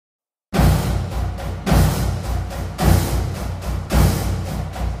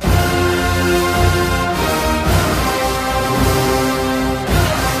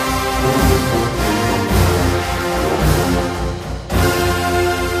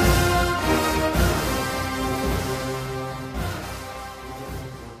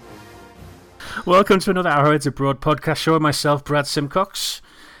Welcome to another Arrowheads Abroad podcast show with myself, Brad Simcox.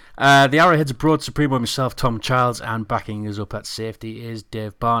 The Arrowheads Abroad Supreme with myself, Tom Childs, and backing us up at safety is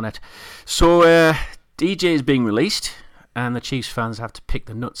Dave Barnett. So, DJ is being released, and the Chiefs fans have to pick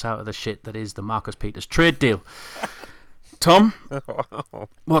the nuts out of the shit that is the Marcus Peters trade deal. Tom,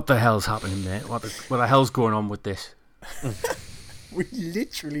 what the hell's happening, mate? What the hell's going on with this? We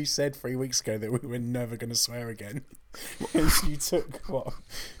literally said 3 weeks ago that we were never going to swear again. And you took,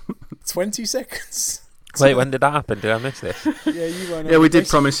 20 seconds? Wait, when did that happen? Did I miss this? Yeah, you weren't. Yeah, we did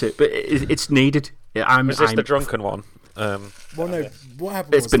promise it, but it's needed. Yeah, Was this the drunken one? Well, no, what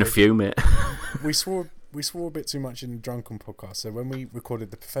happened It's been a few, mate. we swore a bit too much in the drunken podcast, so when we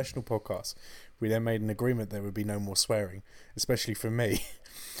recorded the professional podcast, we then made an agreement there would be no more swearing, especially from me.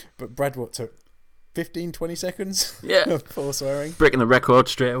 But Brad, took 15, 20 seconds before swearing? Breaking the record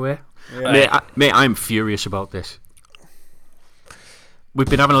straight away. Yeah. Mate, I'm furious about this. We've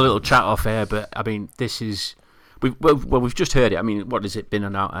been having a little chat off air, but I mean, this is... We've just heard it. I mean, what has it been,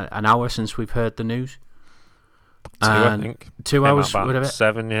 an hour since we've heard the news? 2, I think. 2 hours, whatever.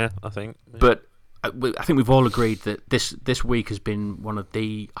 7, yeah, I think. Yeah. But I think we've all agreed that this week has been one of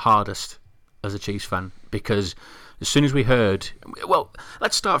the hardest as a Chiefs fan, because as soon as we heard... Well,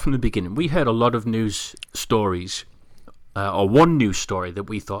 let's start from the beginning. We heard a lot of news stories, or one news story that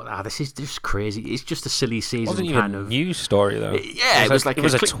we thought, this is just crazy. It's just a silly season. It wasn't even a news story, though. Yeah, it was like a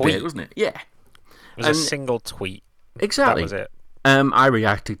tweet, wasn't it? Yeah. It was a single tweet. Exactly. That was it. I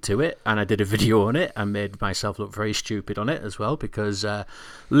reacted to it, and I did a video on it, and made myself look very stupid on it as well, because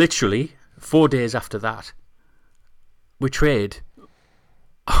literally 4 days after that, we trade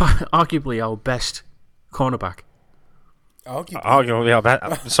arguably our best cornerback. Arguably our best.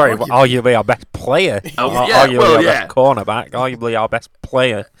 Arguably our best player. Arguably our best cornerback. Arguably our best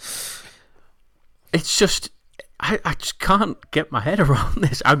player. It's just, I just can't get my head around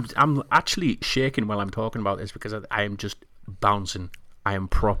this. I'm actually shaking while I'm talking about this, because I am just bouncing. I am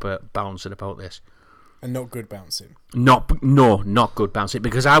proper bouncing about this. And not good bouncing. Not good bouncing,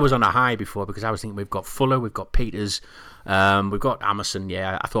 because I was on a high before, because I was thinking we've got Fuller, we've got Peters, we've got Amerson.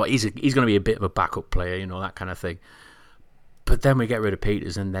 Yeah, I thought he's going to be a bit of a backup player, that kind of thing. But then we get rid of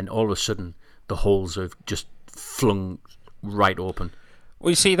Peters, and then all of a sudden the holes have just flung right open. Well,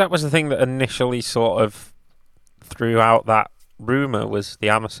 you see, that was the thing that initially sort of threw out that rumour, was the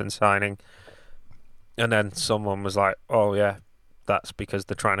Amerson signing. And then someone was like, oh yeah, that's because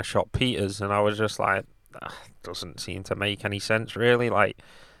they're trying to shop Peters. And I was just like, doesn't seem to make any sense, really. Like,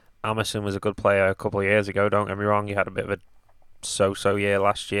 Amerson was a good player a couple of years ago, don't get me wrong. He had a bit of a so-so year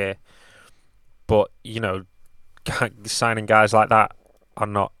last year. But, signing guys like that are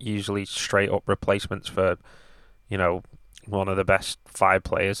not usually straight-up replacements for, one of the best 5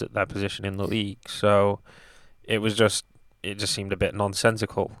 players at their position in the league. So it just seemed a bit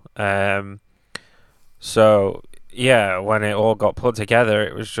nonsensical. So, yeah, when it all got put together,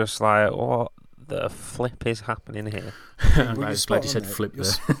 it was just like, what the flip is happening here? I'm glad you said flip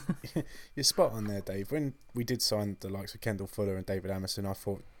there. You're spot on there, Dave. When we did sign the likes of Kendall Fuller and David Amerson, I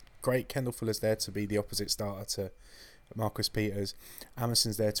thought, great, Kendall Fuller's there to be the opposite starter to Marcus Peters.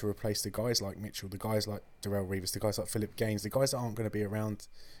 Amerson's there to replace the guys like Mitchell, the guys like Darrell Reeves, the guys like Philip Gaines, the guys that aren't going to be around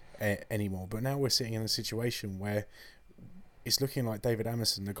anymore. But now we're sitting in a situation where it's looking like David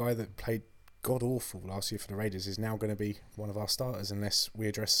Amerson, the guy that played god-awful last year for the Raiders, is now going to be one of our starters unless we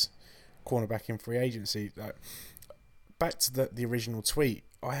address cornerback in free agency. Back to the original tweet,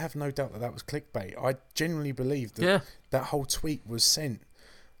 I have no doubt that was clickbait. I genuinely believe that that whole tweet was sent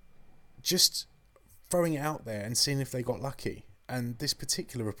just throwing it out there and seeing if they got lucky. And this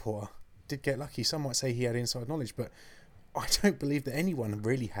particular reporter did get lucky. Some might say he had inside knowledge, but I don't believe that anyone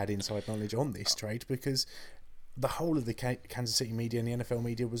really had inside knowledge on this trade, because the whole of the Kansas City media and the NFL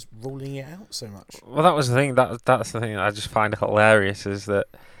media was ruling it out so much. Well, that was the thing. That's the thing that I just find hilarious, is that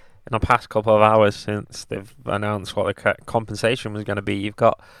in the past couple of hours since they've announced what the compensation was going to be, you've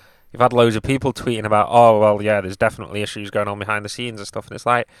had loads of people tweeting about, oh, well, yeah, there's definitely issues going on behind the scenes and stuff. And it's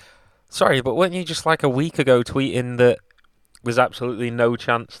like, sorry, but weren't you just like a week ago tweeting that there's absolutely no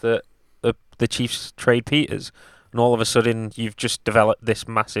chance that the Chiefs trade Peters? And all of a sudden, you've just developed this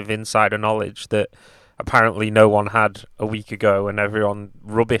massive insider knowledge that apparently no one had a week ago, and everyone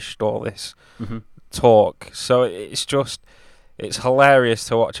rubbished all this talk. So it's hilarious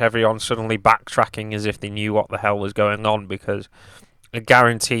to watch everyone suddenly backtracking as if they knew what the hell was going on, because I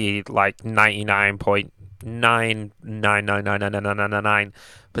guarantee like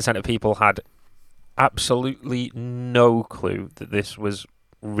 99.9999999% of people had absolutely no clue that this was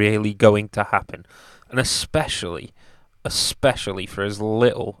really going to happen, and especially for as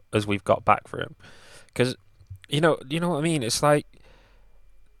little as we've got back for him. Because you know what I mean. It's like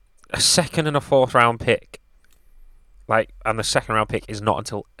a second and a fourth round pick, and the second round pick is not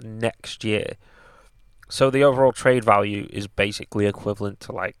until next year. So the overall trade value is basically equivalent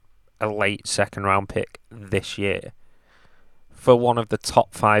to like a late second round pick this year for one of the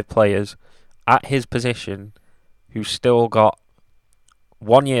top 5 players at his position, who's still got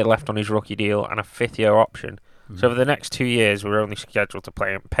 1 year left on his rookie deal and a 5th year option. Mm-hmm. So for the next 2 years, we're only scheduled to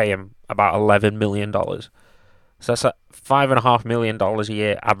pay him about $11 million. So that's a $5.5 million a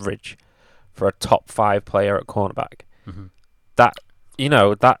year average for a top 5 player at cornerback. Mm-hmm.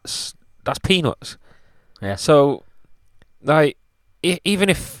 That's peanuts. Yeah. So, even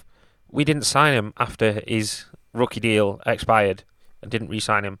if we didn't sign him after his rookie deal expired and didn't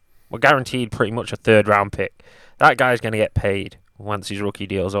re-sign him, we're guaranteed pretty much a 3rd round pick. That guy's going to get paid once his rookie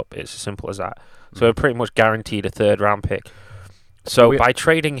deal's up. It's as simple as that. So we're pretty much guaranteed a 3rd round pick. So by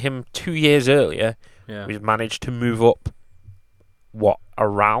trading him 2 years earlier, we've managed to move up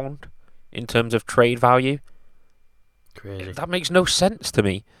around in terms of trade value. Crazy. That makes no sense to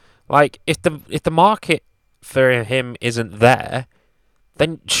me. Like, if the market for him isn't there,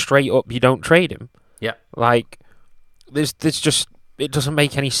 then straight up you don't trade him. Yeah. Like, there's just, it doesn't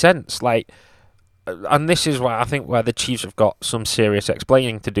make any sense. Like, and this is why I think where the Chiefs have got some serious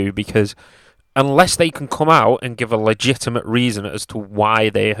explaining to do, because unless they can come out and give a legitimate reason as to why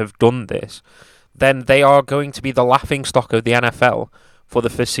they have done this, then they are going to be the laughingstock of the NFL for the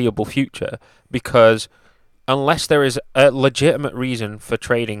foreseeable future, because unless there is a legitimate reason for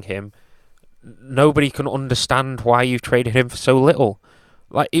trading him, nobody can understand why you've traded him for so little.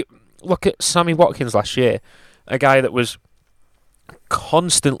 Look at Sammy Watkins last year, a guy that was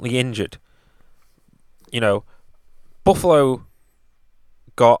constantly injured. Buffalo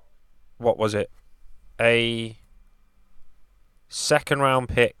got, what was it, a 2nd round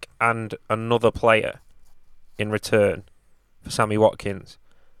pick and another player in return for Sammy Watkins.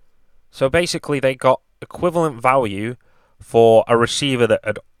 So basically they got equivalent value for a receiver that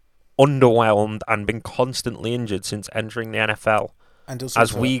had underwhelmed and been constantly injured since entering the NFL, and also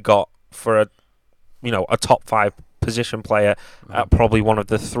as we got for a top 5 position player at probably one of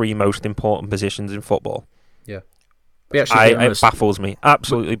the 3 most important positions in football. Yeah, it baffles me.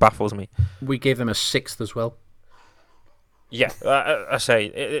 Absolutely baffles me. We gave them a 6th as well. Yeah, I say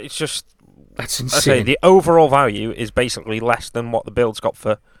it's just, that's insane. I say the overall value is basically less than what the Bills got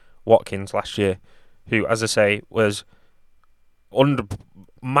for Watkins last year, who, as I say, was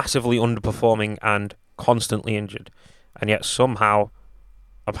massively underperforming and constantly injured, and yet somehow,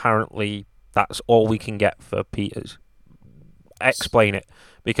 apparently, that's all we can get for Peters. Explain it,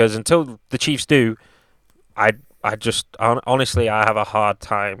 because until the Chiefs do, I just honestly I have a hard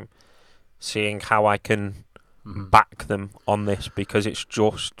time seeing how I can back them on this, because it's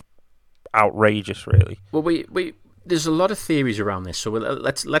just outrageous, really. Well, there's a lot of theories around this, so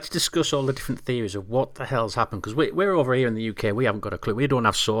let's discuss all the different theories of what the hell's happened, because we're over here in the UK, we haven't got a clue, we don't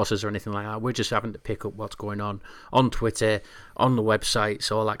have sources or anything like that, we're just having to pick up what's going on Twitter, on the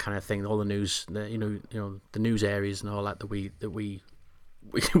websites, all that kind of thing, all the news, the news areas and all that we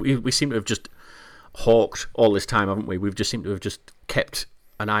seem to have just hawked all this time, haven't we? We've just seemed to have just kept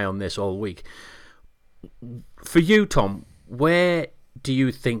an eye on this all week. For you, Tom, where do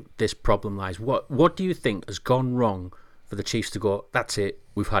you think this problem lies? What do you think has gone wrong for the Chiefs to go, that's it,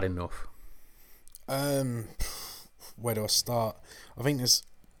 we've had enough? Where do I start? I think there's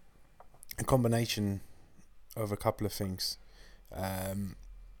a combination of a couple of things. God,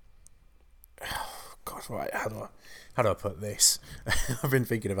 right, how do I put this? I've been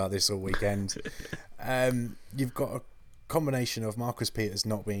thinking about this all weekend. You've got a combination of Marcus Peters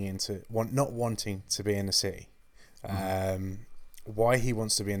not wanting to be in the city. Why he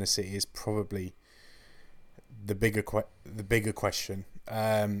wants to be in the city is probably the bigger question.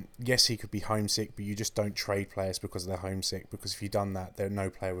 Yes, he could be homesick, but you just don't trade players because they're homesick, because if you'd done that,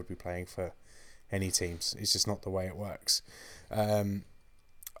 no player would be playing for any teams. It's just not the way it works. I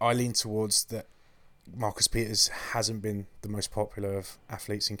lean towards that Marcus Peters hasn't been the most popular of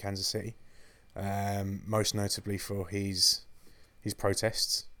athletes in Kansas City, most notably for his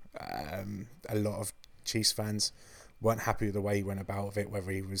protests. A lot of Chiefs fans weren't happy with the way he went about it, whether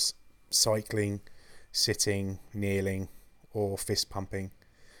he was cycling, sitting, kneeling, or fist pumping.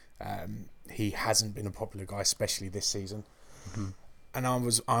 He hasn't been a popular guy, especially this season. Mm-hmm. And I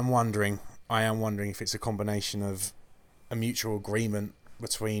am wondering if it's a combination of a mutual agreement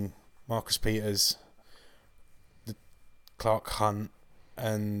between Marcus Peters, Clark Hunt,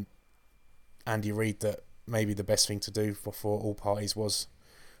 and Andy Reid, that maybe the best thing to do for all parties was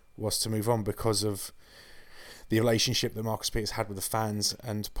to move on, because of the relationship that Marcus Peters had with the fans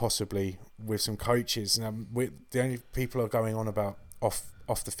and possibly with some coaches. Now, the only people are going on about off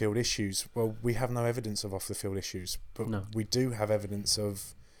off the field issues. Well, we have no evidence of off the field issues, but we do have evidence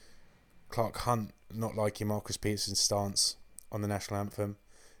of Clark Hunt not liking Marcus Peterson's stance on the national anthem,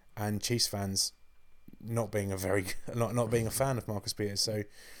 and Chiefs fans not being a fan of Marcus Peters. So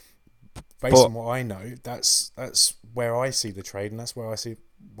based on what I know, that's where I see the trade, and that's where I see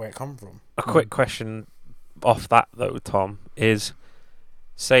where it comes from. A quick question off that though, Tom, is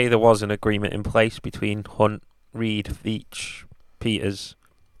say there was an agreement in place between Hunt, Reed, Veach, Peters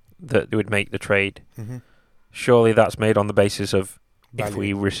that they would make the trade. Mm-hmm. Surely that's made on the basis of Value. if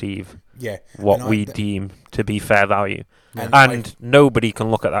we receive Yeah, what we deem to be fair value. And nobody can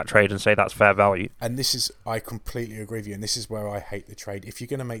look at that trade and say that's fair value. And this is, I completely agree with you, and this is where I hate the trade. If you're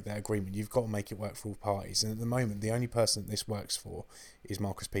going to make that agreement, you've got to make it work for all parties. And at the moment, the only person that this works for is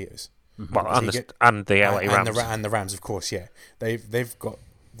Marcus Peters. Mm-hmm. Well, and the LA Rams. And the Rams, of course, yeah. They've got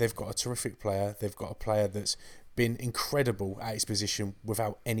a terrific player. They've got a player that's been incredible at his position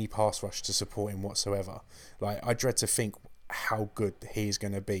without any pass rush to support him whatsoever. Like, I dread to think how good he is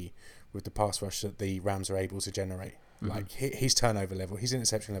going to be with the pass rush that the Rams are able to generate. Mm-hmm. Like, his turnover level, his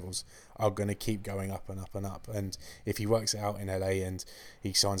interception levels are going to keep going up and up and up. And if he works it out in LA and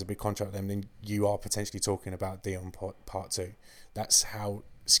he signs a big contract with them, then you are potentially talking about Dion Part 2. That's how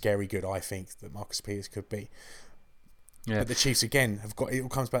scary good I think that Marcus Peters could be. Yeah. But the Chiefs, again, have got, it all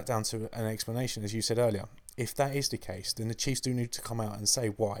comes back down to an explanation, as you said earlier. If that is the case, then the Chiefs do need to come out and say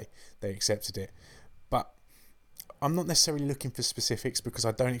why they accepted it. But I'm not necessarily looking for specifics, because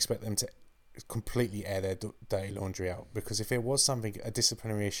I don't expect them to completely air their dirty laundry out. Because if it was a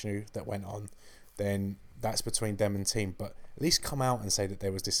disciplinary issue that went on, then that's between them and team. But at least come out and say that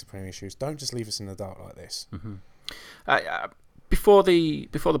there was disciplinary issues. Don't just leave us in the dark like this. Mm-hmm. Before the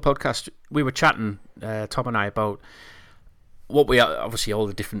podcast, we were chatting, Tom and I, about what we obviously all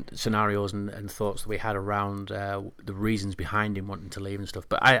the different scenarios and thoughts that we had around the reasons behind him wanting to leave and stuff.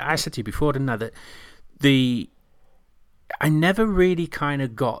 But I said to you before, didn't I, that I never really kind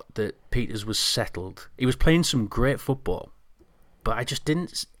of got that Peters was settled. He was playing some great football, but I just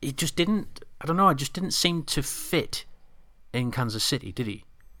didn't seem to fit in Kansas City, did he?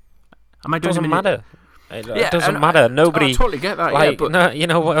 Am I doing doesn't matter. It doesn't matter. Nobody. I totally get that. Like, yeah, but no, you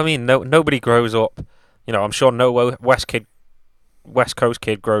know what I mean. Nobody grows up. You know, I'm sure no West Coast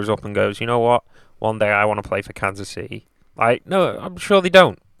kid grows up and goes, you know what? One day I want to play for Kansas City. Like, no, I'm sure they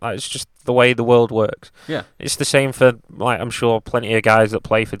don't. Like, it's just the way the world works. Yeah. It's the same for, like, I'm sure plenty of guys that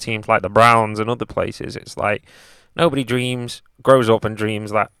play for teams like the Browns and other places. It's like nobody grows up and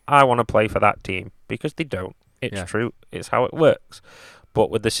dreams that I want to play for that team, because they don't. It's true. It's how it works. But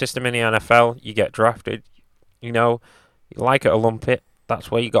with the system in the NFL, you get drafted. You know, you like it or lump it.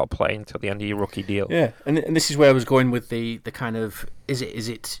 That's where you got to play until the end of your rookie deal. Yeah, and this is where I was going with the kind of is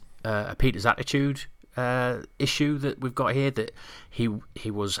it a Peters attitude issue that we've got here, that he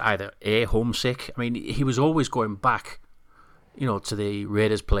was either homesick. I mean, he was always going back, you know, to the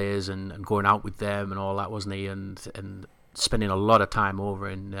Raiders players and going out with them and all that, wasn't he? And spending a lot of time over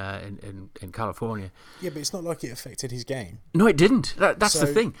in California. Yeah, but it's not like it affected his game. No, it didn't. That's the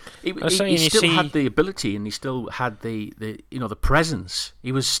thing. He still had the ability, and he still had the presence.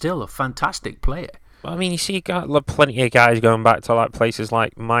 He was still a fantastic player. I mean, you see, you got plenty of guys going back to like places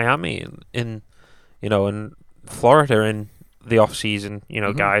like Miami in Florida in the off season. You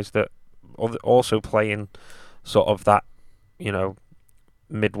know, guys that also play in sort of that, you know,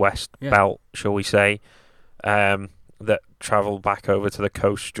 Midwest belt, shall we say. That travel back over to the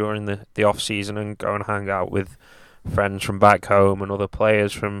coast during the off season and go and hang out with friends from back home and other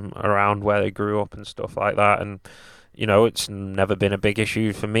players from around where they grew up and stuff like that. And you know, it's never been a big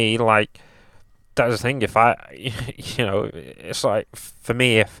issue for me. Like, that's the thing. If you know, it's like for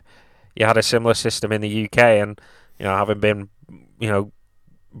me, if you had a similar system in the UK, and you know, having been, you know,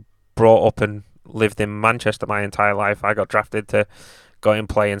 brought up and lived in Manchester my entire life, I got drafted to go and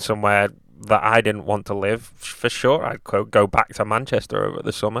play in somewhere that I didn't want to live. For sure, I'd go back to Manchester over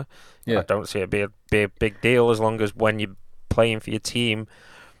the summer. Yeah. I don't see it be a big deal, as long as when you're playing for your team,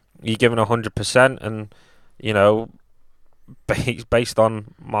 you're giving 100%. And you know, based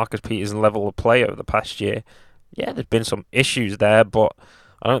on Marcus Peters' level of play over the past year, yeah, there's been some issues there, but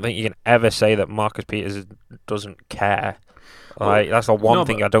I don't think you can ever say that Marcus Peters doesn't care. Like, that's the one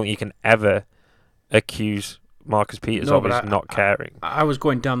thing I don't think you can ever accuse Marcus Peters of is not caring. I was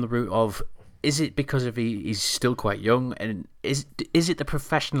going down the route of, is it because of he's still quite young, and is it the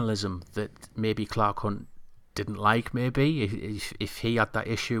professionalism that maybe Clark Hunt didn't like? Maybe if he had that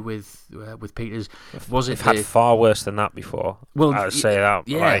issue with Peters, was it? Had far worse than that before. Well, I'd say that.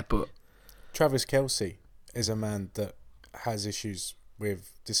 Yeah, but Travis Kelce is a man that has issues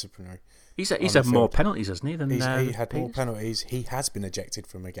with disciplinary. He's had more penalties, hasn't he? Than he had Peters? more penalties. He has been ejected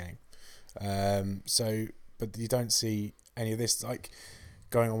from a game. But you don't see any of this like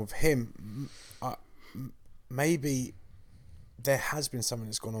going on with him. Maybe there has been something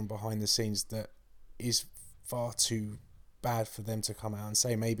that's gone on behind the scenes that is far too bad for them to come out and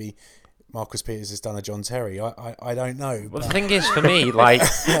say. Maybe Marcus Peters has done a John Terry. I don't know. Well, the thing is, for me, like,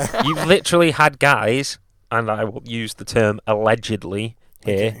 you've literally had guys, and I will use the term allegedly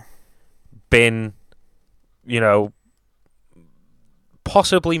here, been,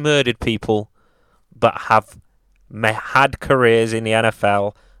 possibly murdered people that have had careers in the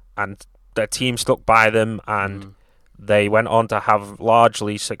NFL and their team stuck by them and they went on to have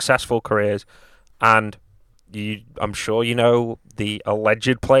largely successful careers. And I'm sure you know the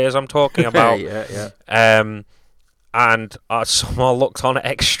alleged players I'm talking about. Yeah. And some are looked on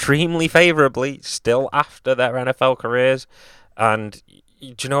extremely favourably still after their NFL careers. And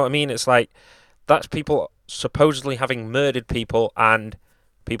do you know what I mean? It's like, that's people supposedly having murdered people and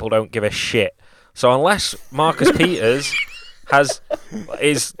people don't give a shit. So unless Marcus Peters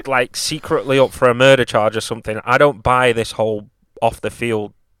is like secretly up for a murder charge or something, I don't buy this whole off the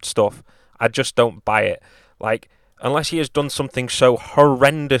field stuff. I just don't buy it. Like, unless he has done something so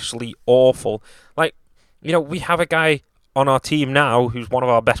horrendously awful. Like, we have a guy on our team now who's one of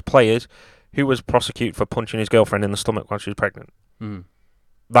our best players who was prosecuted for punching his girlfriend in the stomach while she was pregnant.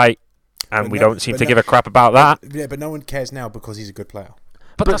 Like, and we don't seem to give a crap about that. Yeah, but no one cares now because he's a good player.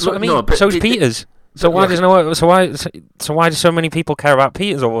 But that's what I mean. No, so is Peters. So why do so many people care about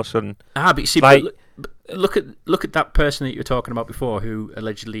Peters all of a sudden? But you see, like, look at that person that you were talking about before, who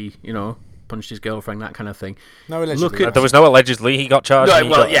allegedly, punched his girlfriend, that kind of thing. No, allegedly. There was no allegedly. He got charged.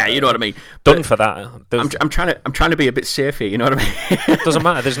 You know what I mean. Done for that. I'm trying to be a bit safe here. You know what I mean. It doesn't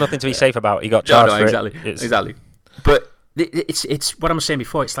matter. There's nothing to be safe about. He got charged. No, exactly. But it's what I was saying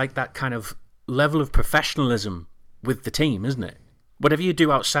before. It's like that kind of level of professionalism with the team, isn't it? Whatever you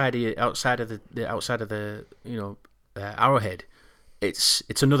do outside of the Arrowhead, it's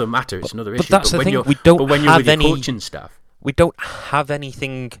another matter. It's another issue. But that's the thing. We don't have any coaching staff. We don't have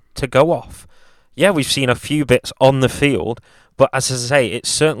anything to go off. Yeah, we've seen a few bits on the field, but as I say, it's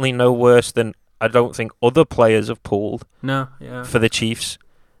certainly no worse than I don't think other players have pulled. No, yeah. For the Chiefs.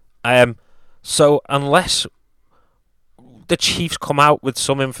 So unless the Chiefs come out with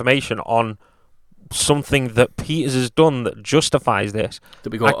some information on something that Peters has done that justifies this, that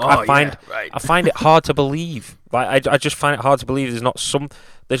we go, I find it hard to believe. Like, I just find it hard to believe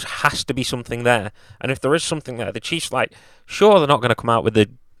there has to be something there. And if there is something there, the Chiefs, sure, they're not going to come out with the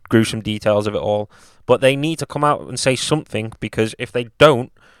gruesome details of it all, but they need to come out and say something, because if they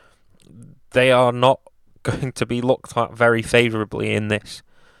don't, they are not going to be looked at very favourably in this.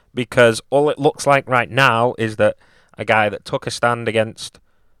 Because all it looks like right now is that a guy that took a stand against,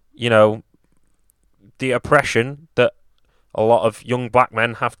 the oppression that a lot of young black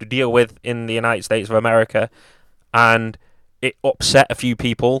men have to deal with in the United States of America, and it upset a few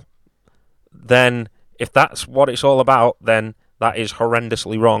people, then if that's what it's all about, then that is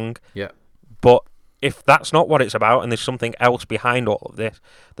horrendously wrong. Yeah. But if that's not what it's about and there's something else behind all of this,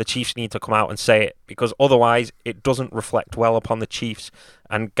 the Chiefs need to come out and say it, because otherwise it doesn't reflect well upon the Chiefs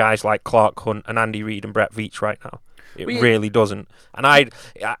and guys like Clark Hunt and Andy Reid and Brett Veach right now. It really doesn't. And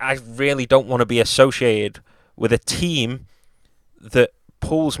I really don't want to be associated with a team that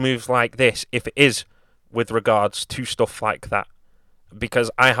pulls moves like this, if it is with regards to stuff like that, because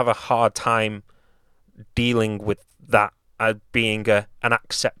I have a hard time dealing with that as being an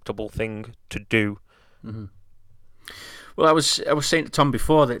acceptable thing to do. Mm-hmm. Well, I was saying to Tom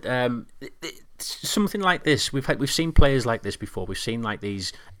before that something like this, we've seen players like this before. We've seen like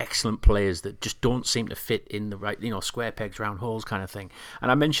these excellent players that just don't seem to fit in the right, square pegs round holes kind of thing.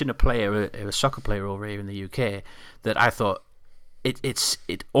 And I mentioned a soccer player over here in the UK that I thought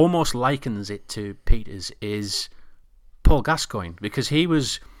it almost likens it to Peters, is Paul Gascoigne, because he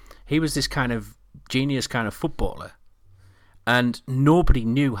was this kind of genius kind of footballer, and nobody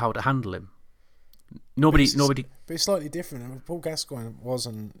knew how to handle him. Nobody. But it's slightly different. Paul Gascoigne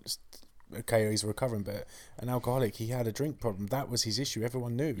wasn't. Okay, he's recovering, but an alcoholic. He had a drink problem. That was his issue.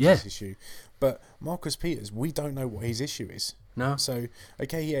 Everyone knew it was his issue. But Marcus Peters, we don't know what his issue is. No. So,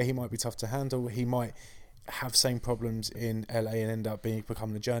 okay, yeah, he might be tough to handle. He might have same problems in LA and end up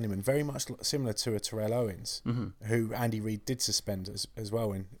becoming a journeyman. Very much similar to a Terrell Owens, who Andy Reid did suspend as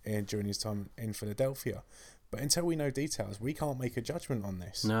well in during his time in Philadelphia. But until we know details, we can't make a judgment on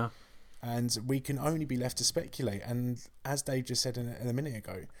this. No. And we can only be left to speculate. And as Dave just said a minute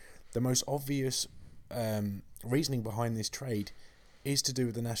ago, the most obvious reasoning behind this trade is to do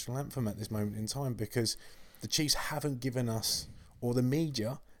with the national anthem at this moment in time, because the Chiefs haven't given us or the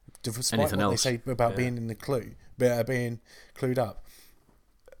media, despite Anything what else. they say about being in the being clued up,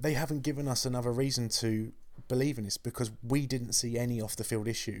 they haven't given us another reason to believe in this, because we didn't see any off the field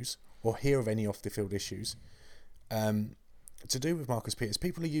issues or hear of any off the field issues to do with Marcus Peters.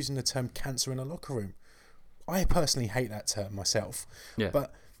 People are using the term cancer in a locker room. I personally hate that term myself,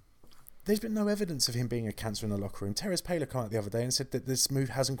 but there's been no evidence of him being a cancer in the locker room. Terrence Paler came out the other day and said that this move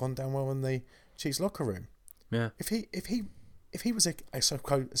hasn't gone down well in the Chiefs locker room. Yeah. If he was a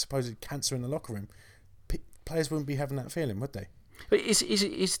supposed cancer in the locker room, players wouldn't be having that feeling, would they? But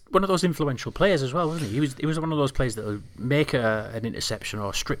he's one of those influential players as well, wasn't he? He was one of those players that would make an interception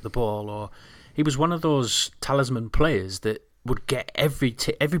or strip the ball, or he was one of those talisman players that would get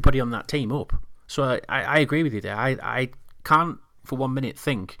everybody on that team up. So I agree with you there. I can't for 1 minute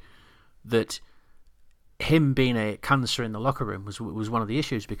think that him being a cancer in the locker room was one of the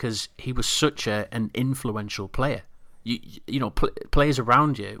issues, because he was such an influential player. You know, players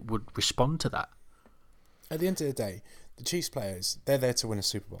around you would respond to that. At the end of the day, the Chiefs players, they're there to win a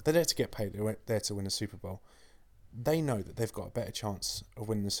Super Bowl. They're there to get paid. They're there to win a Super Bowl. They know that they've got a better chance of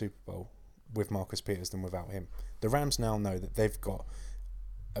winning the Super Bowl with Marcus Peters than without him. The Rams now know that they've got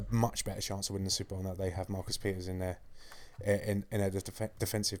a much better chance of winning the Super Bowl now they have Marcus Peters in their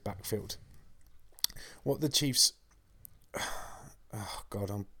defensive backfield. What the Chiefs... Oh, God,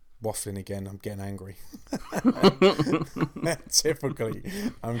 I'm waffling again. I'm getting angry. Typically,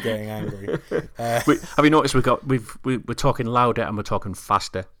 I'm getting angry. Have you noticed we're talking louder and we're talking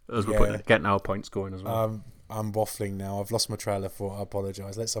faster as we're getting our points going as well? I'm waffling now. I've lost my trail of thought. I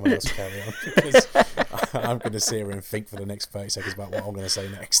apologise. Let someone else carry on, because I'm going to sit here and think for the next 30 seconds about what I'm going to say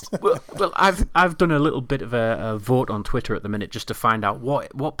next. well, I've done a little bit of a vote on Twitter at the minute just to find out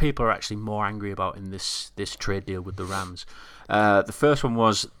what people are actually more angry about in this trade deal with the Rams. The first one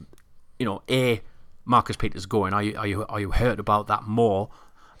was, Marcus Peters going. Are you hurt about that more,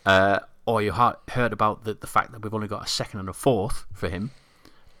 or you hurt about the fact that we've only got a second and a fourth for him?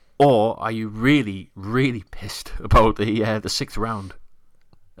 Or are you really, really pissed about the sixth round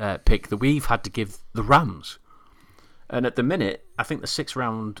pick that we've had to give the Rams? And at the minute, I think the sixth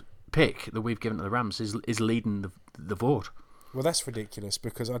round pick that we've given to the Rams is leading the vote. Well, that's ridiculous,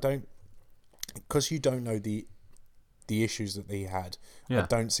 because you don't know the issues that he had. I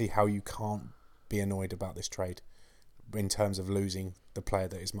don't see how you can't be annoyed about this trade in terms of losing the player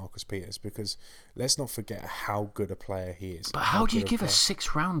that is Marcus Peters, because let's not forget how good a player he is. But how do you give a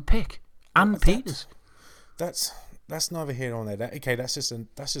sixth round pick and Peters? That's neither here nor there. That's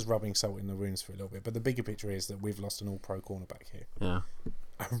just rubbing salt in the wounds for a little bit. But the bigger picture is that we've lost an all-pro cornerback here. Yeah,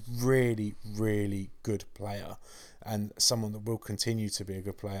 a really, really good player, and someone that will continue to be a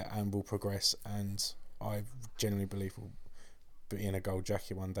good player and will progress. And I genuinely believe will be in a gold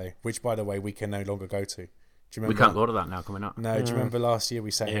jacket one day. Which, by the way, we can no longer go to. Do you remember? We can't go to that now coming up. No, do you remember last year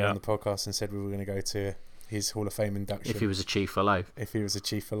we sat here on the podcast and said we were going to go to his Hall of Fame induction? If he was a Chief for life. If he was a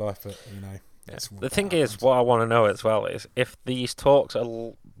Chief for life, but The thing is, what I want to know as well is if these talks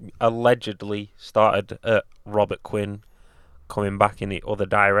allegedly started at Robert Quinn coming back in the other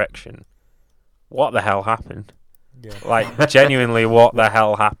direction, what the hell happened? Yeah. Like, genuinely, what the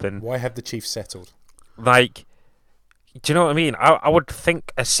hell happened? Why have the Chiefs settled? Like, do you know what I mean? I would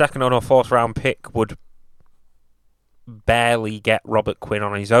think a second or fourth round pick would barely get Robert Quinn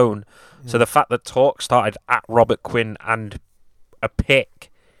on his own. So the fact that talk started at Robert Quinn and a pick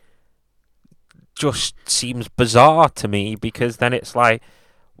just seems bizarre to me, because then it's like,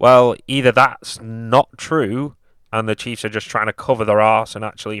 well, either that's not true and the Chiefs are just trying to cover their arse and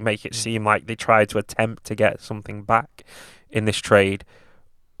actually make it seem like they tried to attempt to get something back in this trade,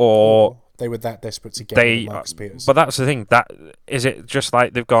 or they were that desperate to get Marcus Peters. But that's the thing. That is it. Just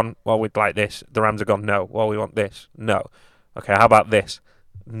like they've gone, well, we'd like this. The Rams have gone, no. Well, we want this. No. Okay, how about this?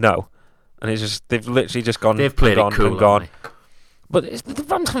 No. And it's just they've literally just gone. They've played it cool, and gone. But the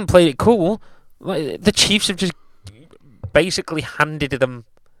Rams haven't played it cool. Like, the Chiefs have just basically handed them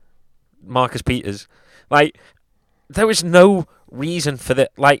Marcus Peters. Like, there is no reason for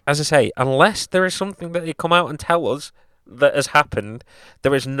that. Like, as I say, unless there is something that they come out and tell us that has happened,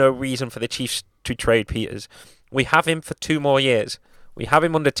 there is no reason for the Chiefs to trade Peters. We have him for 2 more years. We have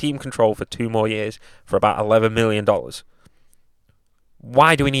him under team control for 2 more years for about $11 million.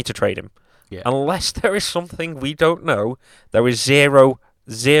 Why do we need to trade him? Yeah. Unless there is something we don't know, there is zero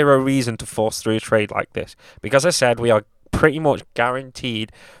reason to force through a trade like this. Because as I said, we are pretty much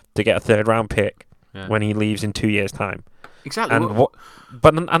guaranteed to get a 3rd round pick when he leaves in 2 years' time. Exactly.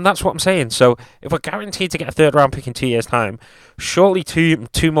 And that's what I'm saying. So if we're guaranteed to get a 3rd round pick in 2 years' time, surely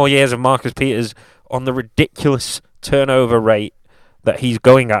two more years of Marcus Peters on the ridiculous turnover rate that he's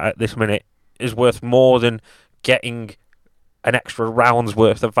going at this minute is worth more than getting an extra round's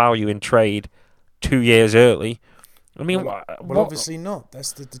worth of value in trade 2 years early. I mean, well, obviously not.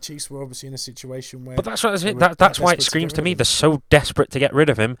 That's the Chiefs were obviously in a situation where. But that's what that's why it screams to me they're so desperate to get rid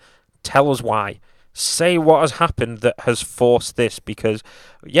of him. Tell us why. Say what has happened that has forced this, because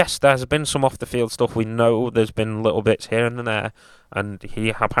yes, there's been some off the field stuff. We know there's been little bits here and there, and he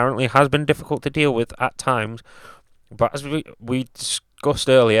apparently has been difficult to deal with at times. But as we discussed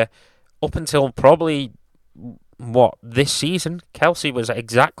earlier, up until probably this season, Kelce was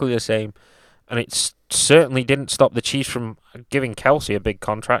exactly the same, and it certainly didn't stop the Chiefs from giving Kelce a big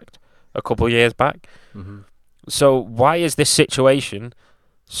contract a couple of years back. Mm-hmm. So why is this situation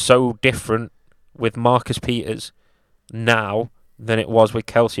so different with Marcus Peters now than it was with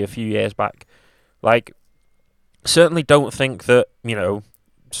Kelce a few years back? Like, certainly don't think that,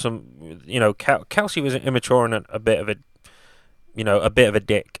 Kelce was immature and a bit of a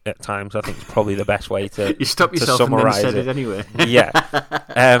dick at times. I think it's probably the best way to you stop yourself to and then summarize said it anyway. Yeah.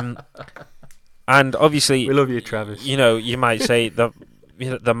 And obviously, we love you, Travis. You might say the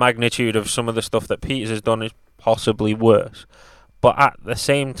magnitude of some of the stuff that Peters has done is possibly worse, but at the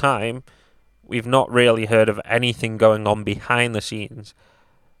same time, we've not really heard of anything going on behind the scenes.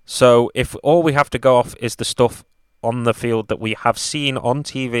 So if all we have to go off is the stuff on the field that we have seen on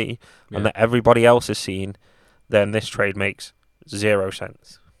TV and that everybody else has seen, then this trade makes 0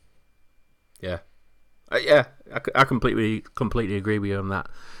 sense. Yeah. I completely agree with you on that,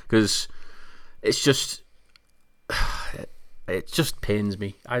 because it's just it just pains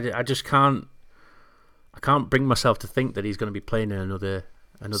me. I just can't bring myself to think that he's going to be playing in another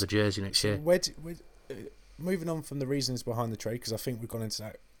jersey next year. Moving on from the reasons behind the trade, because I think we've gone into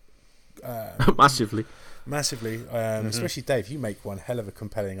that massively, especially Dave. You make one hell of a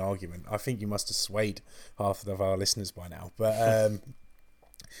compelling argument. I think you must have swayed half of our listeners by now. But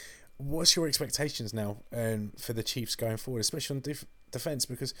what's your expectations now for the Chiefs going forward, especially on defense?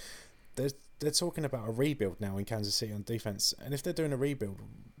 Because they're talking about a rebuild now in Kansas City on defense, and if they're doing a rebuild,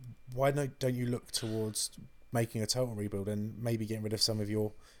 why don't you look towards making a total rebuild and maybe getting rid of some of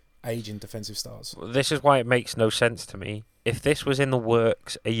your aging defensive stars? This is why it makes no sense to me. If this was in the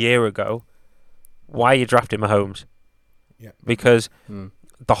works a year ago, why are you drafting Mahomes? Yeah. Because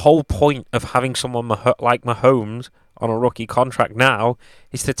the whole point of having someone like Mahomes on a rookie contract now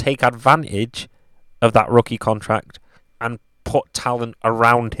is to take advantage of that rookie contract and put talent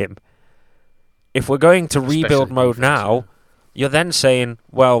around him. If we're going to rebuild mode now, you're then saying,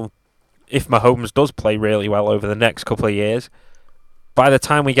 well, if Mahomes does play really well over the next couple of years, by the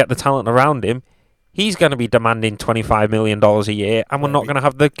time we get the talent around him, he's going to be demanding $25 million a year, and we're not going to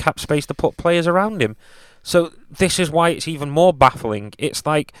have the cap space to put players around him. So this is why it's even more baffling. It's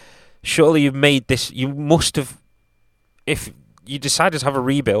like, surely you've made this, you must have, if you decided to have a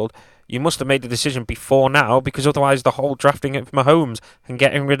rebuild, you must have made the decision before now, because otherwise the whole drafting of Mahomes and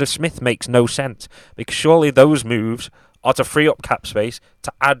getting rid of Smith makes no sense. Because surely those moves are to free up cap space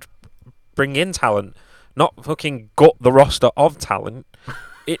to bring in talent, not fucking gut the roster of talent.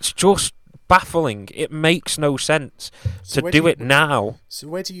 It's just baffling. It makes no sense to do it now. So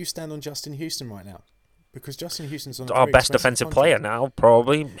where do you stand on Justin Houston right now? Because Justin Houston's on our best defensive player now,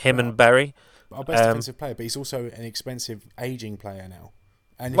 probably him and Berry. Our best defensive player, but he's also an expensive aging player now.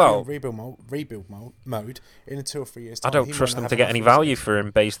 And if you're in rebuild mode in 2 or 3 years' time, I don't trust them to get any value for him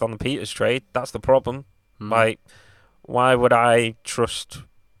based on the Peters trade. That's the problem. Like, why would I trust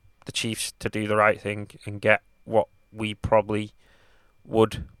the Chiefs to do the right thing and get what we probably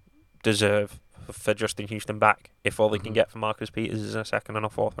would deserve for Justin Houston back if all they can get for Marcus Peters is a second and a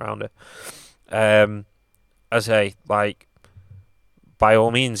fourth rounder? I say, like, by all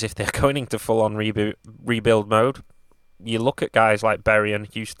means, if they're going into full-on rebuild mode, you look at guys like Berry and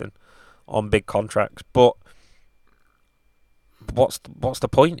Houston on big contracts, but what's the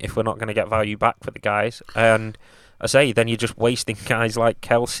point if we're not going to get value back for the guys? And I say, then you're just wasting guys like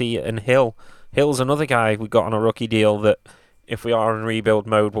Kelce and Hill. Hill's another guy we got on a rookie deal that if we are in rebuild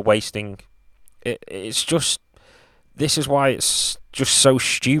mode, we're wasting. It's just, this is why it's just so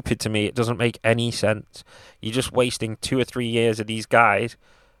stupid to me. It doesn't make any sense. You're just wasting 2 or 3 years of these guys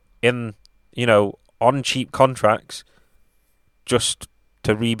in, on cheap contracts just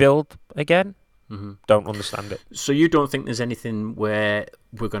to rebuild again. Don't understand it. So you don't think there's anything where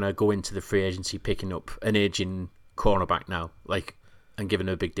we're going to go into the free agency picking up an aging cornerback now, like, and giving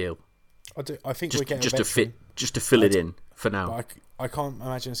him a big deal? I think we're getting just to fill it in for now. But I can't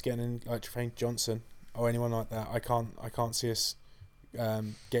imagine us getting in like Tremaine Johnson or anyone like that. I can't see us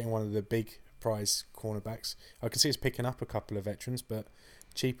getting one of the big prize cornerbacks. I can see us picking up a couple of veterans, but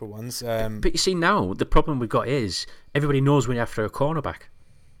cheaper ones. But you see, now the problem we've got is everybody knows we're after a cornerback.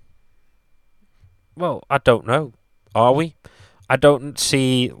 Well, I don't know. are we? I don't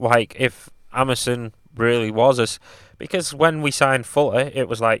see, like, if Amerson really was us, because when we signed Fuller, it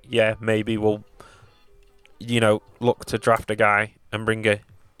was like, yeah, maybe we'll, look to draft a guy and bring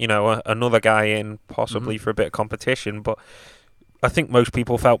another guy in, possibly for a bit of competition. But I think most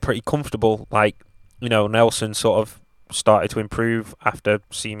people felt pretty comfortable. Like, Nelson sort of started to improve after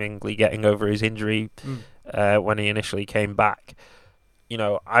seemingly getting over his injury when he initially came back.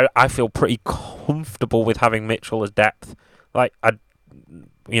 I feel pretty comfortable with having Mitchell as depth. Like,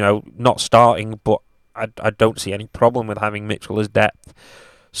 not starting, but I don't see any problem with having Mitchell as depth.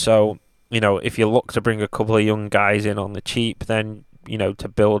 So, if you look to bring a couple of young guys in on the cheap, then, to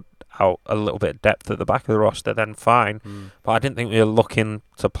build out a little bit of depth at the back of the roster, then fine. But I didn't think we were looking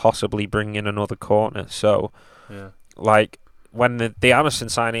to possibly bring in another corner. So, like, when the Amerson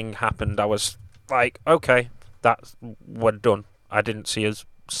signing happened, I was like, okay, we're done. I didn't see us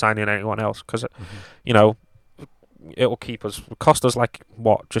signing anyone else because, it'll cost us like,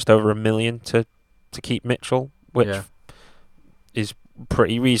 just over $1 million to keep Mitchell, which is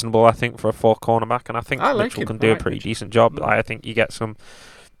pretty reasonable, I think, for a 4 cornerback, and I think Mitchell can do a pretty decent job. I think you get some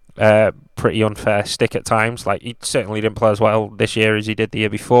pretty unfair stick at times. Like, he certainly didn't play as well this year as he did the year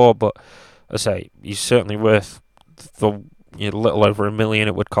before, but I say he's certainly worth the little over $1 million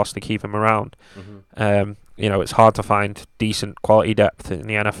it would cost to keep him around. It's hard to find decent quality depth in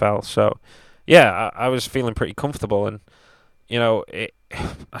the NFL, so I was feeling pretty comfortable, and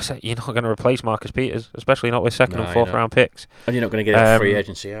I said you're not going to replace Marcus Peters, especially not with second and fourth round picks, and you're not going to get free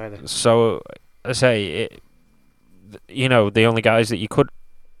agency either. So I say the only guys that you could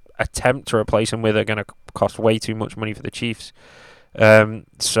attempt to replace him with are going to cost way too much money for the Chiefs. I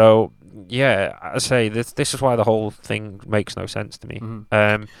say this is why the whole thing makes no sense to me,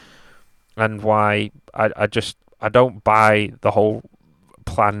 and why I don't buy the whole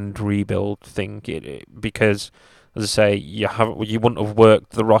planned rebuild thing, because, as I say, you wouldn't have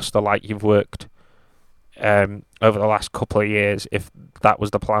worked the roster like you've worked over the last couple of years if that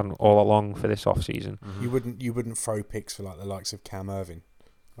was the plan all along for this off season. You wouldn't throw picks for like the likes of Cam Irving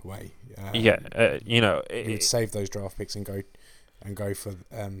away. You'd save those draft picks and go for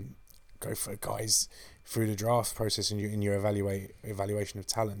guys through the draft process in your evaluation of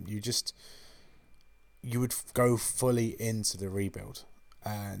talent. You would go fully into the rebuild,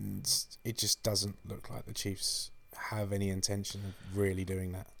 and it just doesn't look like the Chiefs have any intention of really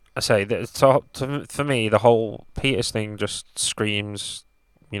doing that. I say that for me, the whole Peters thing just screams,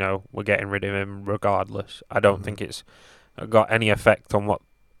 we're getting rid of him regardless. I don't think it's got any effect on what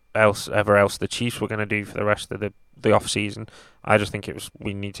else the Chiefs were going to do for the rest of the off season. I just think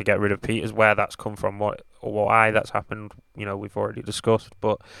we need to get rid of Peters. Where that's come from, why that's happened, we've already discussed.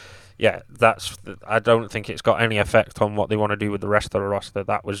 But I don't think it's got any effect on what they want to do with the rest of the roster.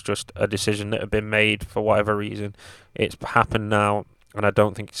 That was just a decision that had been made for whatever reason. It's happened now, and I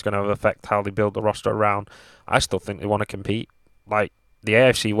don't think it's going to affect how they build the roster around. I still think they want to compete. Like, the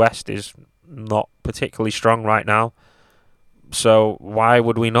AFC West is not particularly strong right now, so why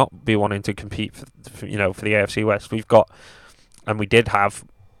would we not be wanting to compete for the AFC West? We've got, and we did have,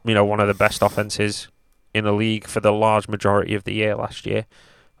 one of the best offenses in the league for the large majority of the year last year,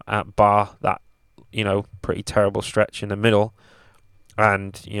 bar that, pretty terrible stretch in the middle.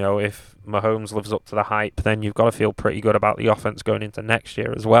 And, if Mahomes lives up to the hype, then you've got to feel pretty good about the offense going into next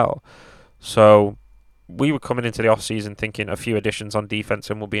year as well. So we were coming into the offseason thinking a few additions on defense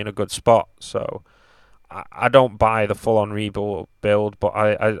and we'll be in a good spot. So I don't buy the full-on rebuild build, but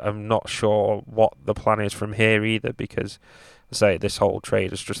I'm not sure what the plan is from here either, because, I say, this whole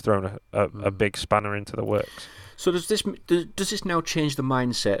trade has just thrown a big spanner into the works. So does this now change the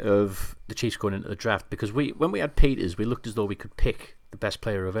mindset of the Chiefs going into the draft? Because when we had Peters, we looked as though we could pick the best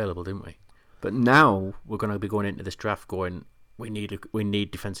player available, didn't we? But now we're going to be going into this draft going, we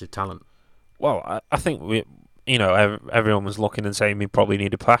need defensive talent. Well, I think everyone was looking and saying we probably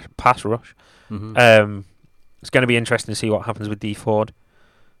need a pass rush. It's going to be interesting to see what happens with Dee Ford.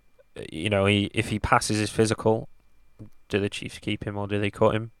 If he passes his physical, do the Chiefs keep him or do they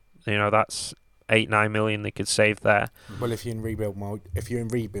cut him? That's $8-9 million they could save there. Well, if you're in rebuild mode,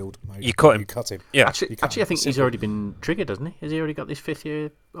 you cut him. You cut him. Yeah. Actually, I think he's already been triggered, hasn't he? Has he already got this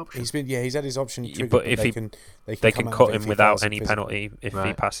 5th-year option? He's had his option triggered. But if they can cut him without any penalty if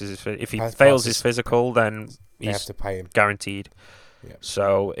he passes if he fails his physical, then they have he's to pay him guaranteed. Yeah.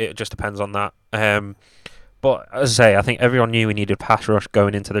 So it just depends on that. But as I say, I think everyone knew we needed pass rush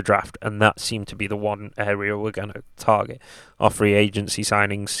going into the draft, and that seemed to be the one area we're going to target. Our free agency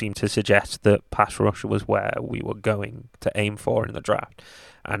signings seem to suggest that pass rush was where we were going to aim for in the draft.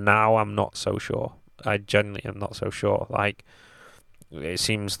 And now I'm not so sure. I genuinely am not so sure. Like, it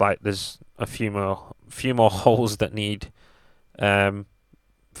seems like there's a few more few more holes that need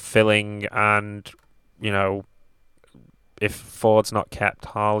filling, and if Ford's not kept,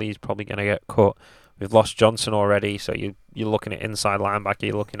 Harley's probably going to get cut. We've lost Johnson already, so you're looking at inside linebacker,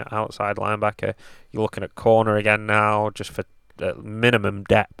 you're looking at outside linebacker, you're looking at corner again now, just for minimum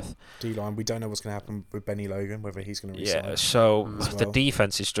depth. D-line, we don't know what's going to happen with Benny Logan, whether he's going to resign. Yeah, so the well.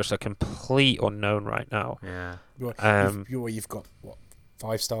 defense is just a complete unknown right now. Yeah. You've got,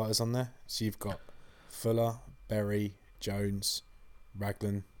 5 starters on there? So you've got Fuller, Berry, Jones,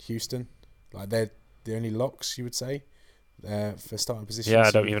 Raglan, Houston. Like, they're the only locks, you would say, for starting positions. Yeah, I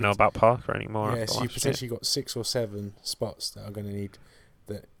don't even know about Parker anymore. Yeah, so you've potentially got 6 or 7 spots that are going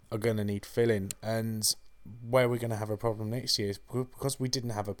to need filling. And where we're going to have a problem next year is because we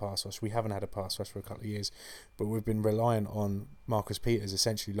didn't have a pass rush. We haven't had a pass rush for a couple of years, but we've been reliant on Marcus Peters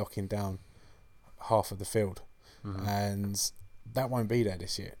essentially locking down half of the field, and that won't be there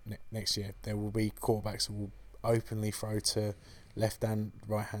this year. Next year, there will be quarterbacks that will openly throw to left and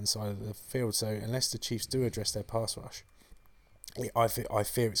right hand side of the field. So unless the Chiefs do address their pass rush, I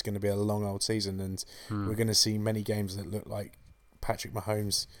fear it's going to be a long old season, and we're going to see many games that look like Patrick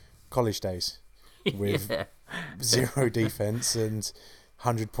Mahomes' college days. With 0 defense and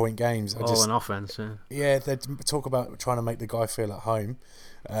 100-point games. All an offense, yeah. They talk about trying to make the guy feel at home.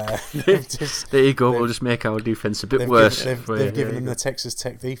 There you go. We'll just make our defense a bit worse. They've given them the Texas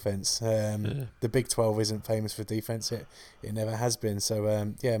Tech defense. The Big 12 isn't famous for defense. It never has been.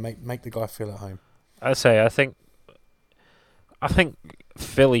 So make the guy feel at home. I think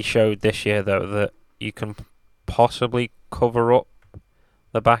Philly showed this year though that you can possibly cover up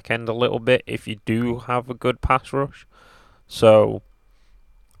the back end a little bit if you do have a good pass rush. So,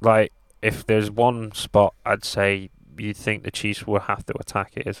 like, if there's one spot I'd say you think the Chiefs will have to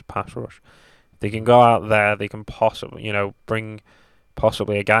attack it is a pass rush. If they can go out there, they can possibly, bring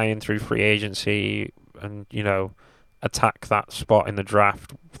possibly a guy in through free agency and, attack that spot in the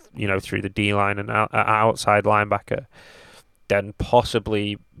draft, through the D-line and outside linebacker. Then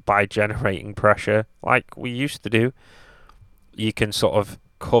possibly by generating pressure, like we used to do, you can sort of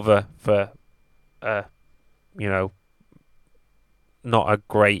cover for, not a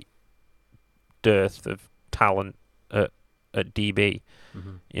great dearth of talent at DB,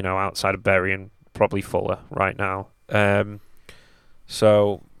 outside of Berry and probably Fuller right now.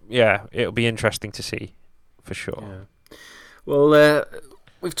 So, yeah, it'll be interesting to see, for sure. Yeah. Well,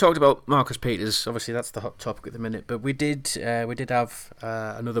 we've talked about Marcus Peters. Obviously, that's the hot topic at the minute. But we did have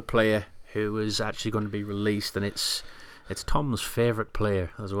another player who was actually going to be released, and it's Tom's favourite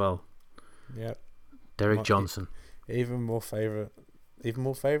player as well. Yep. Derek Johnson. Even more favourite?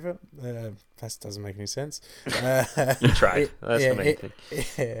 That doesn't make any sense. You tried. That's the main thing.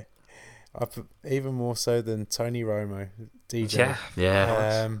 Yeah. Even more so than Tony Romo, DJ.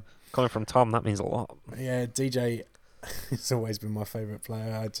 Yeah. Coming from Tom, that means a lot. Yeah, DJ has always been my favourite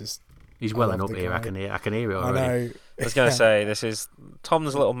player. He's welling up here. I can hear it already. I know. I was going to say, this is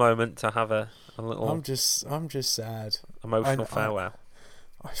Tom's little moment to have a little. I'm just sad. Emotional farewell.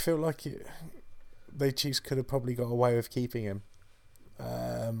 I feel like the Chiefs could have probably got away with keeping him.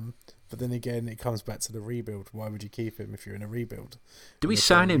 But then again, it comes back to the rebuild. Why would you keep him if you're in a rebuild? Do we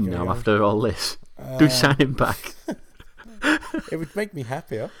sign him now after all this? Do we sign him back? It would make me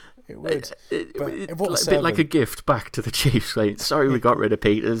happier. It would. A bit like a gift back to the Chiefs. Like, sorry, we got rid of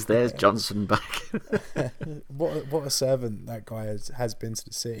Peters. There's Johnson back. What a servant that guy has been to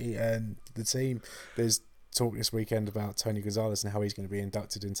the city and the team. There's talk this weekend about Tony Gonzalez and how he's going to be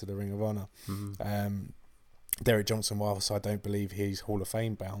inducted into the Ring of Honor. Derek Johnson, whilst I don't believe he's Hall of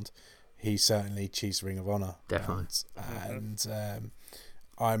Fame bound, he's certainly Chiefs Ring of Honor definitely bound.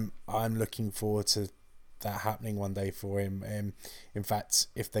 And I'm looking forward to that happening one day for him. In fact,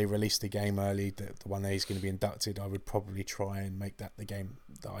 if they release the game early, the one day he's going to be inducted, I would probably try and make that the game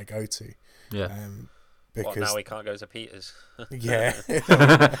that I go to. Yeah. Because now he can't go to Peters. Yeah.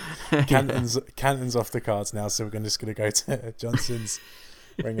 Canton's off the cards now, so we're just going to go to Johnson's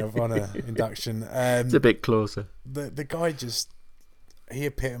Ring of Honor induction. It's a bit closer. The guy he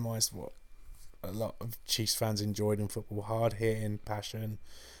epitomised what a lot of Chiefs fans enjoyed in football: hard hitting, passion,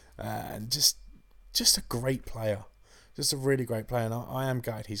 and just a great player, just a really great player. And I am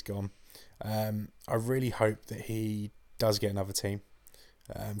gutted he's gone. I really hope that he does get another team,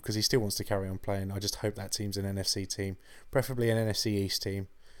 because he still wants to carry on playing. I just hope that team's an NFC team, preferably an NFC East team,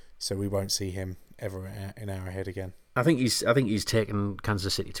 so we won't see him ever in Arrowhead again. I think he's taken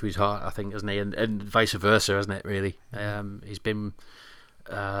Kansas City to his heart. I think, hasn't he? And vice versa, hasn't it? Really, he's been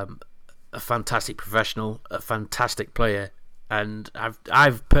a fantastic professional, a fantastic player, and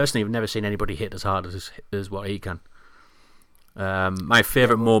I've personally never seen anybody hit as hard as what he can. My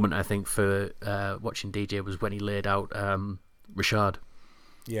favourite moment, I think, for watching DJ was when he laid out Rashad.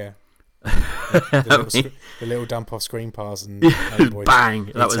 Yeah. The little dump off screen pass and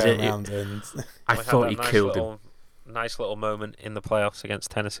bang! That was it. And I thought he killed him. Nice little moment in the playoffs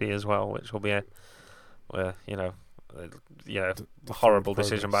against Tennessee as well, which will be a horrible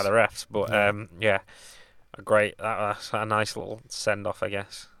decision by the refs, but that's a nice little send off, I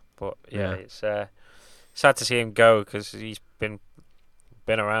guess. But it's sad to see him go because he's been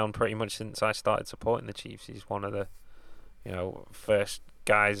around pretty much since I started supporting the Chiefs. He's one of the first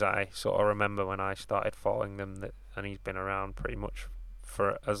guys I sort of remember when I started following them, and he's been around pretty much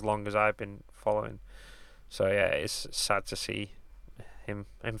for as long as I've been following. So it's sad to see him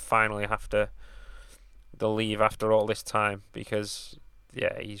finally have to leave after all this time, because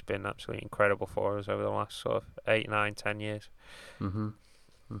he's been absolutely incredible for us over the last sort of 8, 9, 10 years.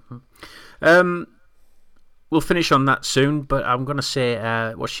 We'll finish on that soon, but I'm going to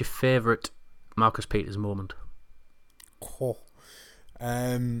say, what's your favourite Marcus Peters moment?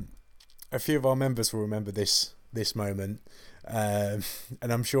 A few of our members will remember this moment, and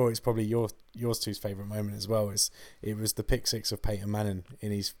I'm sure it's probably yours two's favourite moment as well. It was the pick six of Peyton Manning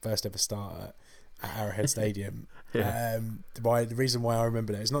in his first ever start at Arrowhead Stadium. The reason why I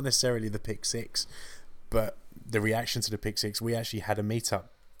remember that is not necessarily the pick six, but the reaction to the pick six. We actually had a meetup,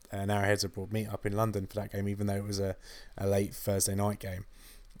 an Arrowheads Abroad meetup in London for that game, even though it was a late Thursday night game.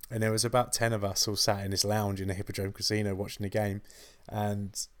 And there was about 10 of us all sat in this lounge in the Hippodrome Casino watching the game.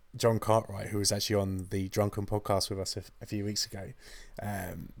 And John Cartwright, who was actually on the Drunken podcast with us a few weeks ago,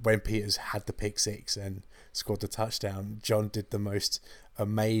 when Peters had the pick six and scored the touchdown, John did the most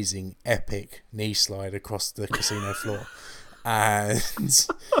amazing, epic knee slide across the casino floor. And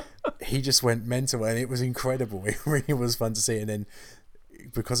he just went mental, and it was incredible. It really was fun to see. And then,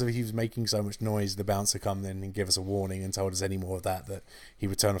 because he was making so much noise, the bouncer come in and give us a warning and told us any more of that he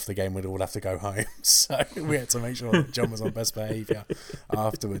would turn off the game, we'd all have to go home. So we had to make sure that John was on best behaviour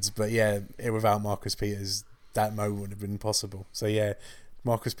afterwards. But without Marcus Peters, that moment wouldn't have been possible. So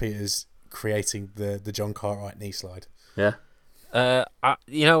Marcus Peters creating the John Cartwright knee slide. Yeah.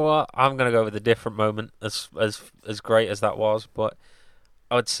 You know what? I'm going to go with a different moment, as great as that was. But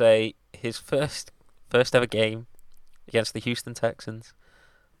I would say his first ever game against the Houston Texans,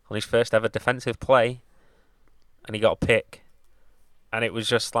 on his first ever defensive play, and he got a pick. And it was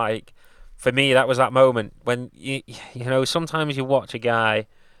just like, for me, that was that moment when sometimes you watch a guy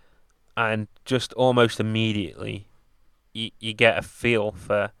and just almost immediately you get a feel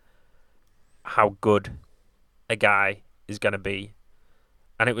for how good a guy is going to be.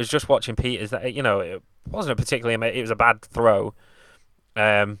 And it was just watching Peters that it wasn't a particularly it was a bad throw,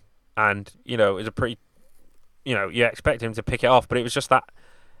 and it was a pretty you expect him to pick it off, but it was just that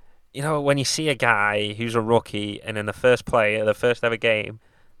when you see a guy who's a rookie and in the first play of the first ever game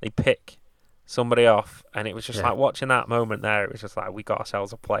they pick somebody off, and it was just like watching that moment there, it was just like we got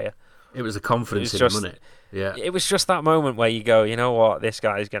ourselves a player. It was the confidence in him, wasn't it? Yeah. It was just that moment where you go, you know what, this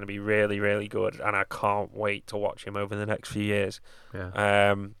guy is going to be really, really good, and I can't wait to watch him over the next few years.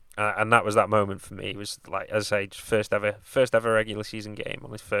 Yeah. And that was that moment for me. It was like, as I say, first ever regular season game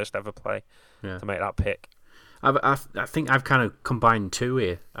on his first ever play to make that pick. I think I've kind of combined two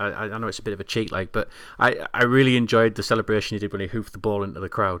here. I know it's a bit of a cheat, but I really enjoyed the celebration he did when he hoofed the ball into the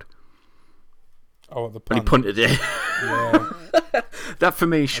crowd. Oh, the punt. When he punted it. Yeah. That for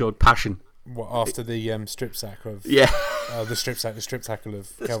me showed passion. What, after the strip sack of the strip tackle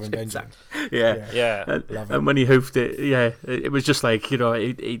of Kelvin Benjamin. Yeah. Love it. And when he hoofed it, it was just like,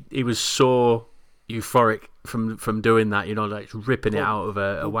 he was so euphoric from doing that, like ripping it out of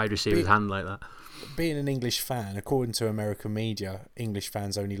a wide receiver's hand like that. Being an English fan, according to American media, English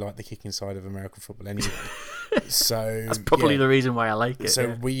fans only like the kicking side of American football anyway. So that's probably the reason why I like it.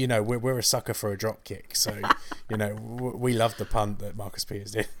 So we're a sucker for a drop kick. So we love the punt that Marcus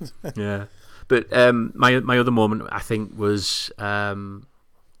Peters did. Yeah, but my other moment I think was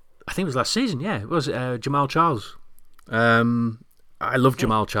it was last season. Yeah, it was Jamal Charles. I love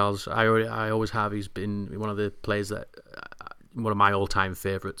Jamal Charles. I always have. He's been one of the players that one of my all-time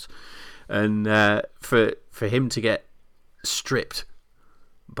favourites. And for him to get stripped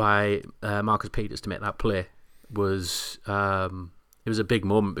by Marcus Peters to make that play was it was a big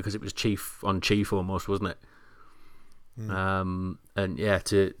moment, because it was chief on chief almost, wasn't it? And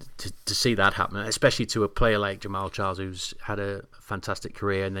to see that happen, especially to a player like Jamal Charles, who's had a fantastic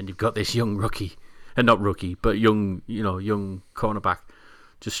career, and then you've got this young rookie, and not rookie, but young cornerback,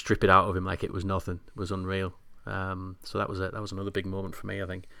 just strip it out of him like it was nothing. It was unreal. So that was another big moment for me, I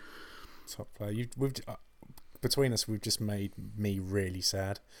think. Top player. between us, we've just made me really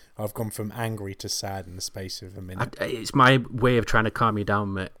sad. I've gone from angry to sad in the space of a minute. It's my way of trying to calm you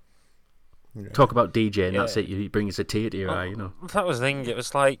down, mate. Yeah. Talk about DJ, and that's it. You bring us a tear to your eye, you know. That was the thing. It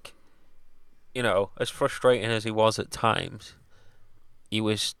was like, you know, as frustrating as he was at times, he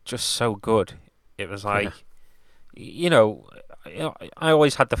was just so good. It was like, you know, I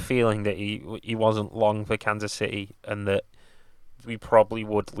always had the feeling that he wasn't long for Kansas City, and that we probably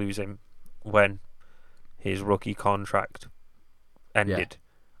would lose him when his rookie contract ended.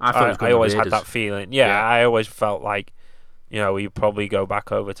 I always had that feeling. Yeah, I always felt like, you know, he'd probably go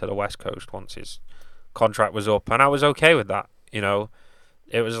back over to the West Coast once his contract was up, and I was okay with that. You know,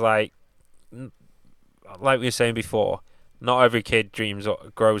 it was like we were saying before, not every kid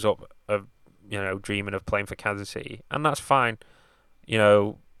grows up of, you know, dreaming of playing for Kansas City, and that's fine. You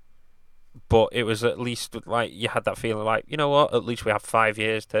know, but it was at least like you had that feeling like, you know what, at least we have 5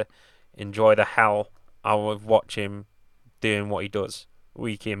 years to enjoy the hell out of watch him doing what he does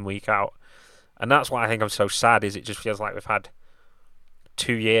week in, week out. And that's why I think I'm so sad, is it just feels like we've had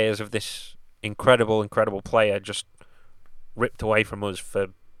 2 years of this incredible player just ripped away from us for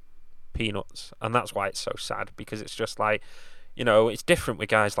peanuts. And that's why it's so sad, because it's just like, you know, it's different with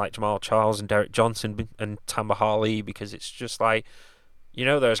guys like Jamal Charles and Derek Johnson and Tamba Hali, because it's just like, you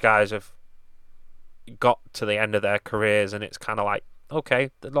know, those guys have got to the end of their careers and it's kind of like,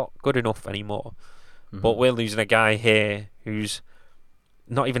 okay, they're not good enough anymore. Mm-hmm. But we're losing a guy here who's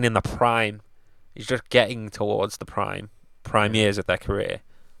not even in the prime. He's just getting towards the prime years of their career,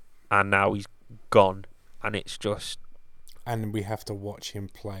 and now he's gone, and it's just... And we have to watch him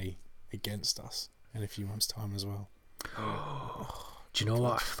play against us in a few months' time as well. Do you know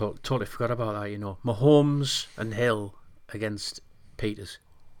what? I totally forgot about that, you know. Mahomes and Hill against Peters.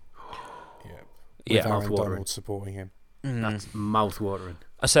 With Aaron Donald supporting him. That's mouth-watering.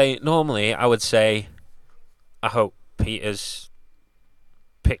 Normally I would say, I hope Peters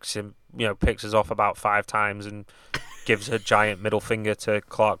picks us off about 5 times and gives a giant middle finger to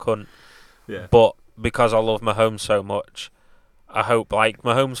Clark Hunt. Yeah. But because I love Mahomes so much, I hope, like,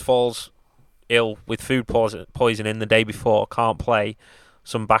 Mahomes falls ill with food poisoning the day before, can't play,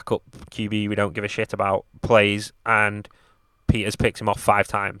 some backup QB we don't give a shit about plays, and Peters picks him off 5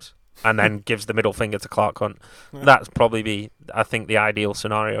 times and then gives the middle finger to Clark Hunt. Yeah. That's probably I think, the ideal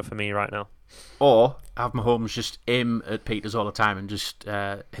scenario for me right now. Or have Mahomes just aim at Peters all the time and just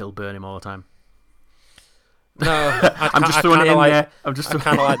he'll burn him all the time. No, I'm just throwing it in there. I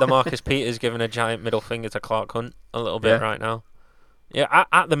kind of like the Marcus Peters giving a giant middle finger to Clark Hunt a little bit right now. Yeah,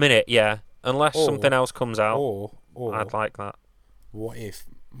 at the minute, yeah. Unless something else comes out, or I'd like that. What if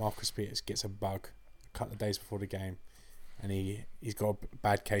Marcus Peters gets a bug a couple of days before the game, and he's got a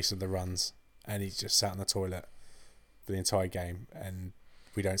bad case of the runs, and he's just sat on the toilet for the entire game, and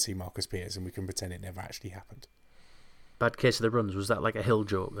we don't see Marcus Peters, and we can pretend it never actually happened. Bad case of the runs? Was that like a Hill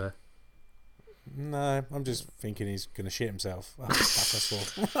joke there? No, I'm just thinking he's going to shit himself.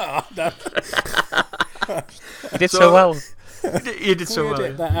 He did so well. You did so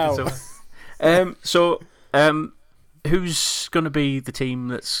well. That out. Who's going to be the team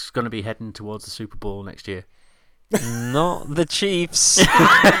that's going to be heading towards the Super Bowl next year? Not the Chiefs.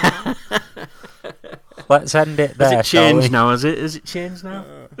 Let's end it there. Has it changed now? Is it changed now?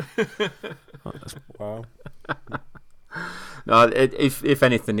 Wow. No, if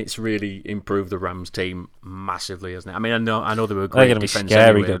anything, it's really improved the Rams team massively, hasn't it? I mean, I know they were a great defense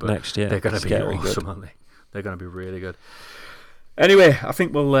anyway, good next year. They're going to be awesome, aren't they? They're going to be really good. Anyway, I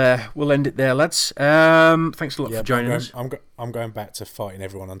think we'll end it there, lads. Thanks a lot for joining us. I'm going back to fighting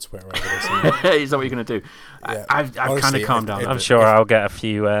everyone on Twitter over this. Is that what you're going to do? Yeah. I've kind of calmed down. I'm sure I'll get a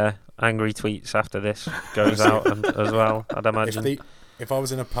few angry tweets after this goes out as well, I'd imagine. If I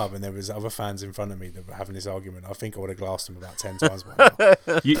was in a pub and there was other fans in front of me that were having this argument, I think I would have glassed them about 10 times by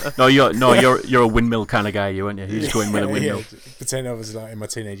now. You're a windmill kind of guy, you aren't you? You just go in with a windmill. Yeah. Pretend I was like in my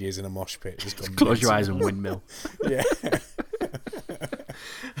teenage years in a mosh pit. Just close your eyes and windmill. Yeah.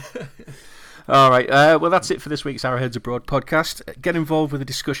 All right. Well, that's it for this week's Arrowheads Abroad podcast. Get involved with the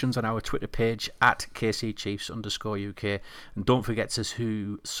discussions on our Twitter page at KCChiefs_UK. And don't forget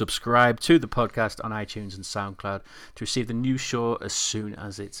to subscribe to the podcast on iTunes and SoundCloud to receive the new show as soon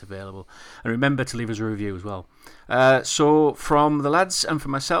as it's available. And remember to leave us a review as well. So from the lads and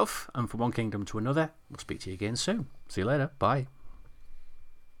from myself and from one kingdom to another, we'll speak to you again soon. See you later. Bye.